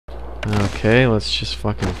Okay, let's just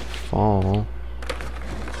fucking fall.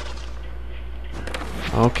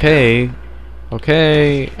 Okay.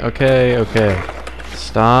 Okay.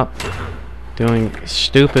 Stop doing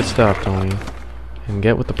stupid stuff, Tony. And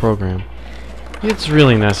get with the program. It's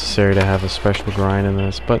really necessary to have a special grind in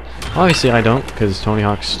this, but obviously I don't, because Tony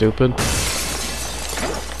Hawk's stupid.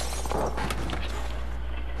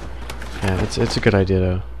 Yeah, it's a good idea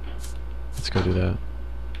to... Let's go do that.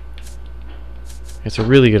 It's a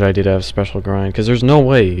really good idea to have a special grind, because there's no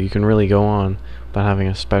way you can really go on without having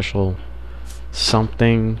a special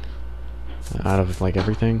something out of, like,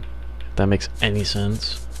 everything. If that makes any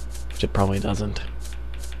sense. Which it probably doesn't.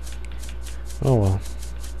 Oh well.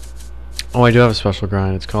 Oh, I do have a special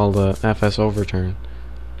grind. It's called FS Overturn.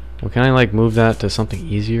 Well, can I, like, move that to something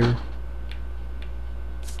easier?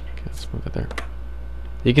 Okay, let's move it there.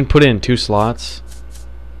 You can put it in 2 slots.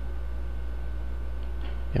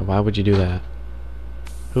 Yeah, why would you do that?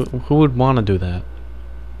 Who would want to do that?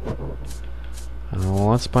 Well,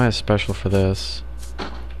 let's buy a special for this.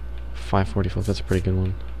 540 flip, that's a pretty good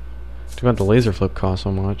one. Too bad the laser flip costs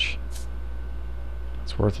so much.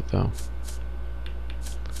 It's worth it though.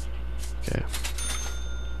 Okay.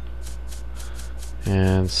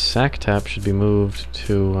 And sack tap should be moved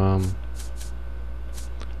to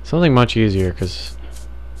something much easier, because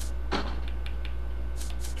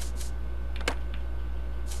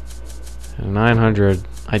a 900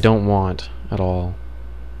 I don't want at all.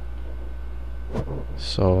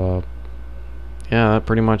 So yeah, that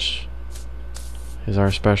pretty much is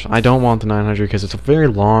our special. I don't want the 900 because it's a very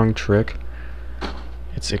long trick.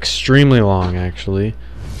 It's extremely long actually,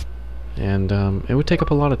 and it would take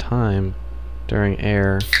up a lot of time during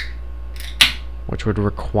air, which would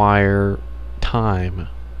require time.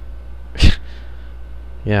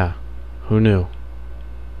 Yeah, who knew?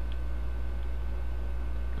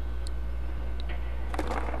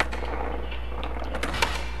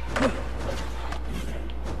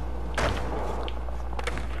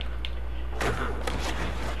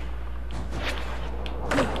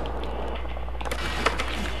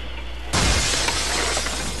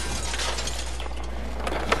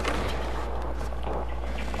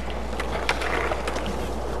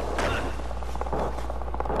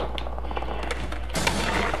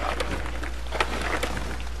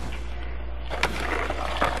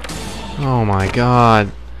 Oh my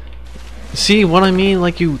god. See what I mean?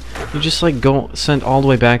 Like you just like sent all the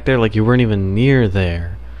way back there like you weren't even near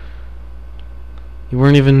there. You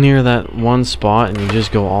weren't even near that one spot and you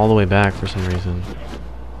just go all the way back for some reason.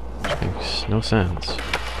 Which makes no sense.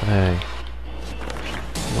 But hey.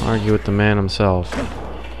 I'll argue with the man himself.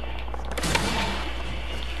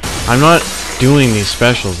 I'm not doing these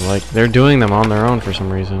specials, like they're doing them on their own for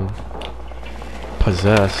some reason.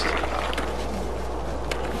 Possessed.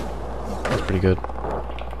 That's pretty good.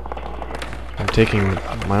 I'm taking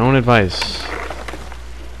my own advice.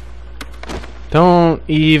 Don't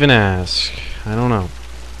even ask. I don't know.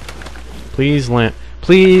 Please land.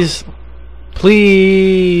 Please.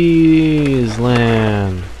 Please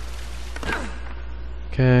land.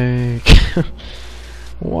 Okay.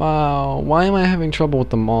 Wow. Why am I having trouble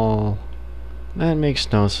with them all? That makes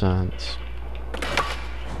no sense.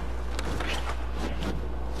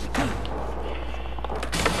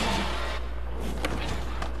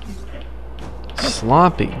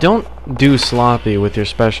 Sloppy. Don't do sloppy with your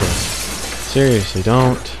specials. Seriously,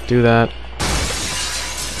 don't do that.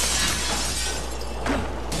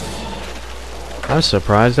 I'm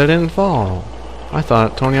surprised I didn't fall. I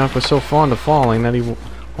thought Tony Hawk was so fond of falling that he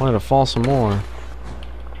wanted to fall some more.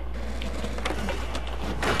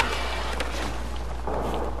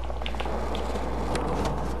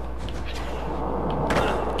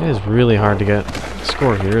 It is really hard to get a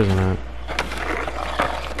score here, isn't it?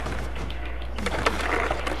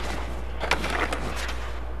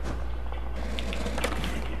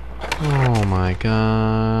 Oh my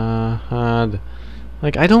god.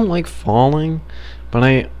 Like, I don't like falling, but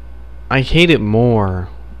I hate it more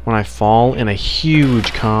when I fall in a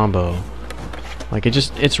huge combo. Like,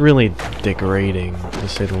 it's really degrading, to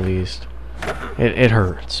say the least. It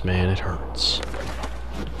hurts, man, it hurts.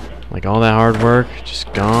 Like, all that hard work,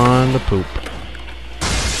 just gone to poop.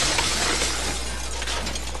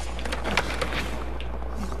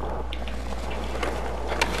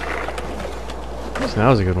 So that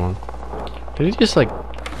was a good one. Did he just, like...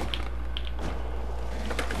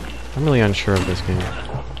 I'm really unsure of this game.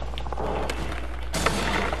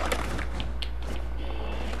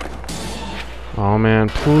 Oh man,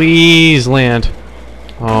 please land!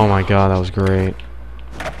 Oh my god, that was great.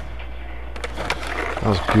 That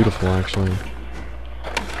was beautiful, actually.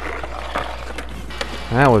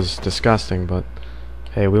 That was disgusting, but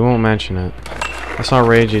Hey, we won't mention it. I saw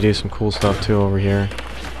Ragey do some cool stuff too over here.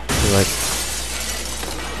 He's like,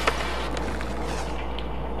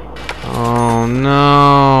 oh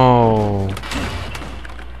no!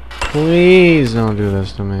 Please don't do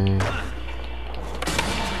this to me.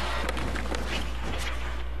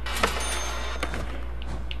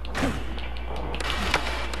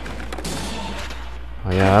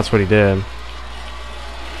 Oh yeah, that's what he did.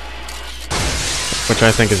 Which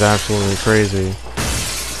I think is absolutely crazy.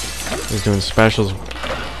 He's doing specials.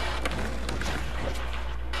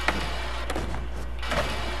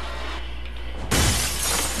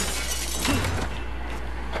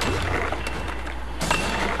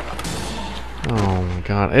 Oh my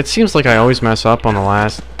god. It seems like I always mess up on the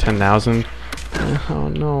last 10,000. Oh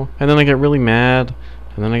no. And then I get really mad.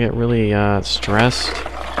 And then I get really stressed.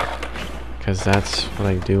 Because that's what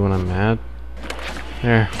I do when I'm mad.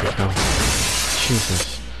 There we go.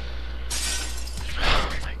 Jesus. Oh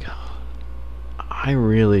my god. I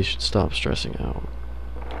really should stop stressing out.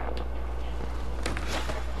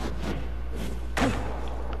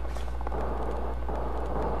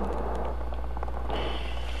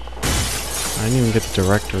 I didn't even get the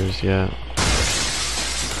directories yet.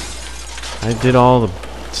 I did all the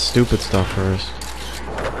stupid stuff first.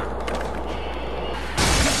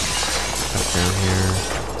 Down here.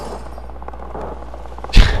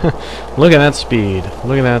 Look at that speed.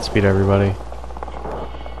 Look at that speed, everybody.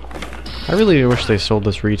 I really wish they sold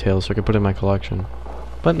this retail so I could put it in my collection.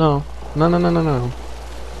 But no. No, no, no, no, no.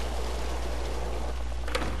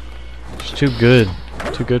 It's too good.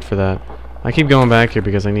 Too good for that. I keep going back here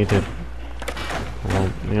because I need to...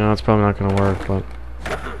 Well, you know, it's probably not going to work, but...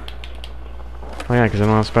 Oh yeah, because I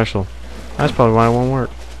don't have special. That's probably why it won't work.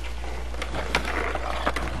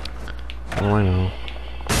 Oh, I know.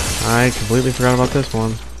 I completely forgot about this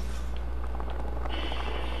one.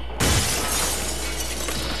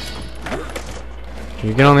 Can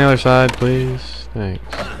you get on the other side, please? Thanks.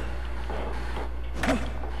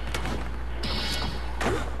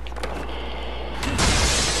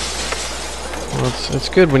 Well, it's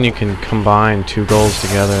good when you can combine two goals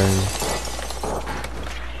together and...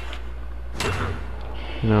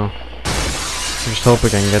 You know... I just hope we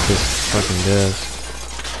can get this fucking disc.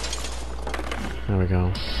 There we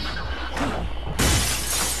go.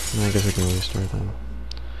 I guess we can restart then.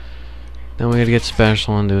 Then we gotta get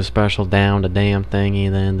special and do a special down the damn thingy,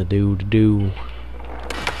 then the do.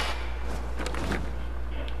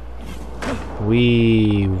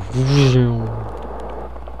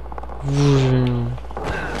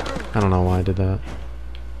 I don't know why I did that.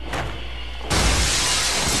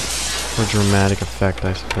 For dramatic effect,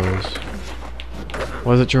 I suppose.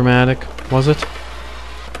 Was it dramatic? Was it?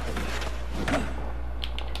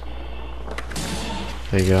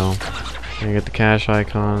 There you go. And you get the cache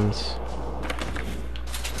icons.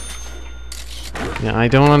 Yeah, I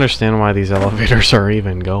don't understand why these elevators are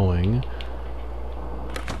even going.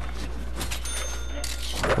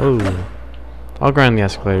 Oh. I'll grind the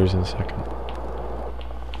escalators in a second.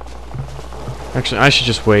 Actually, I should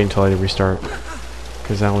just wait until I restart.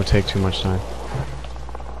 Because that would take too much time.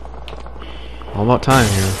 All about time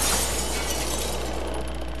here.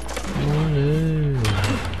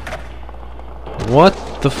 What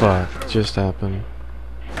the fuck just happened?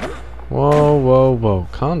 Whoa, whoa, whoa.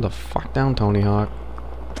 Calm the fuck down, Tony Hawk.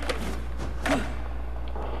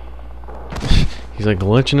 He's like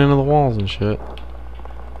glitching into the walls and shit.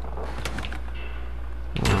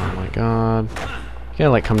 Oh my god. You gotta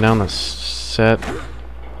like come down the set.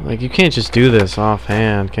 Like you can't just do this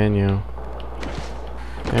offhand, can you?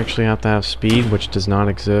 You actually have to have speed, which does not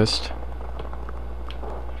exist.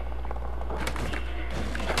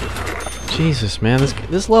 Jesus, man,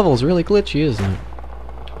 this level is really glitchy, isn't it?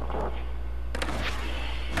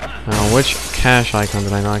 Now, which cache icon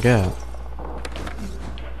did I not get?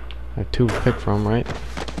 I have two to pick from, right?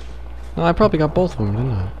 No, I probably got both of them,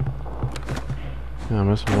 didn't I? Yeah, I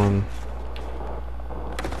missed one.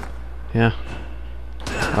 Yeah.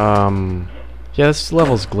 Yeah, this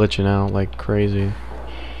level's glitching out like crazy.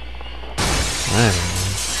 I don't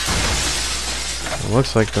know. It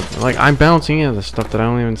looks like I'm bouncing into the stuff that I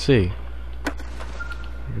don't even see. I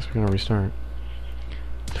guess we're gonna restart.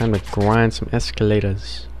 Time to grind some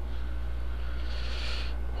escalators.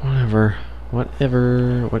 Whatever.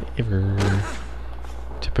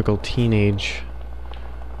 Typical teenage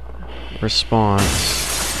response.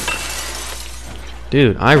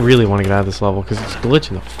 Dude, I really want to get out of this level because it's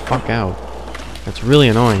glitching the fuck out. That's really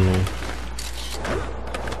annoying me.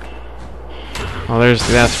 Oh, that's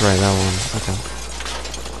right, that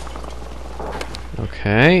one.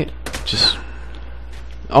 Okay. Just...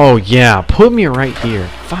 Oh, yeah, put me right here.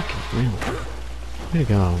 Fucking really. Way to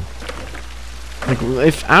go. Like,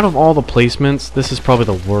 if out of all the placements, this is probably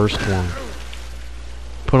the worst one.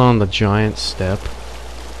 Put on the giant step.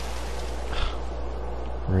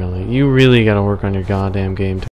 Really? You really gotta work on your goddamn game.